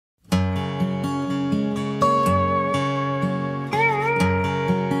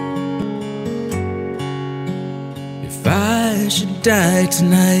should die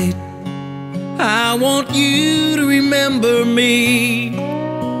tonight, I want you to remember me.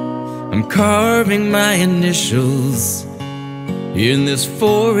 I'm carving my initials in this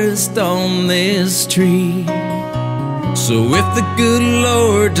forest on this tree. So if the good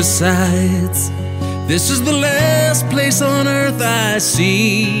Lord decides this is the last place on earth I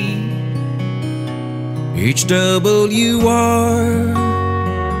see, H.W.R,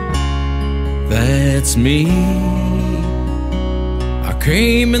 that's me. I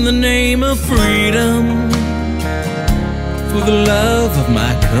came in the name of freedom, for the love of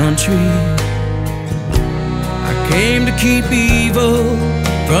my country. I came to keep evil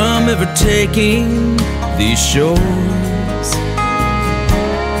from ever taking these shores,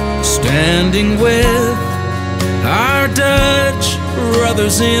 standing with our Dutch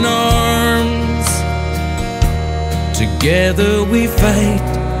brothers in arms. Together we fight,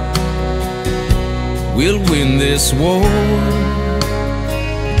 we'll win this war.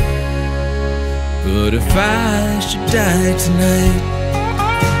 But if I should die tonight,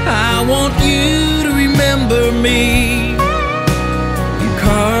 I want you to remember me. I'm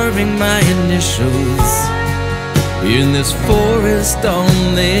carving my initials in this forest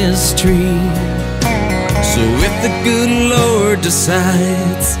on this tree. So if the good Lord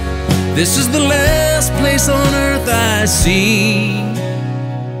decides this is the last place on earth I see,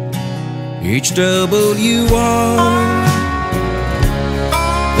 H.W.R,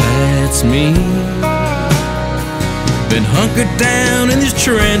 that's me. Been hunkered down in these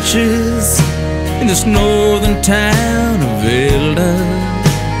trenches in this northern town of Wilda.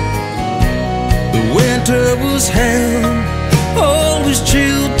 The winter was hell, always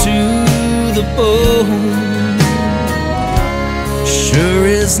chilled to the bone. Sure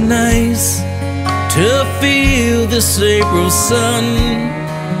is nice to feel this April sun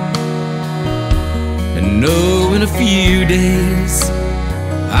and know in a few days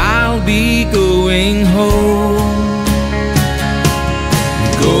I'll be going home.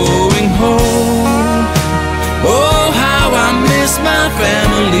 Going home, oh how I miss my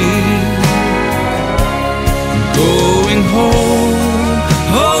family. Going home,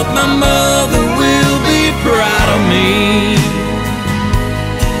 hope my mother will be proud of me.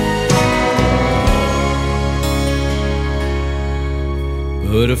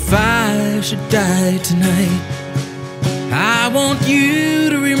 But if I should die tonight, I want you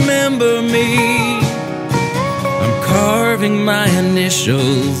to remember me. I'm carving my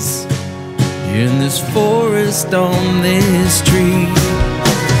initials in this forest on this tree.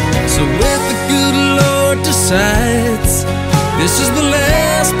 So if the good Lord decides this is the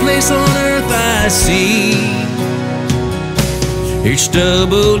last place on earth I see,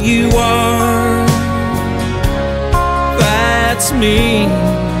 H.W.R, that's me.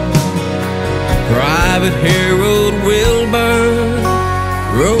 Private Harold Wilbur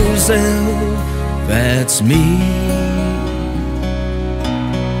Roselle, that's me.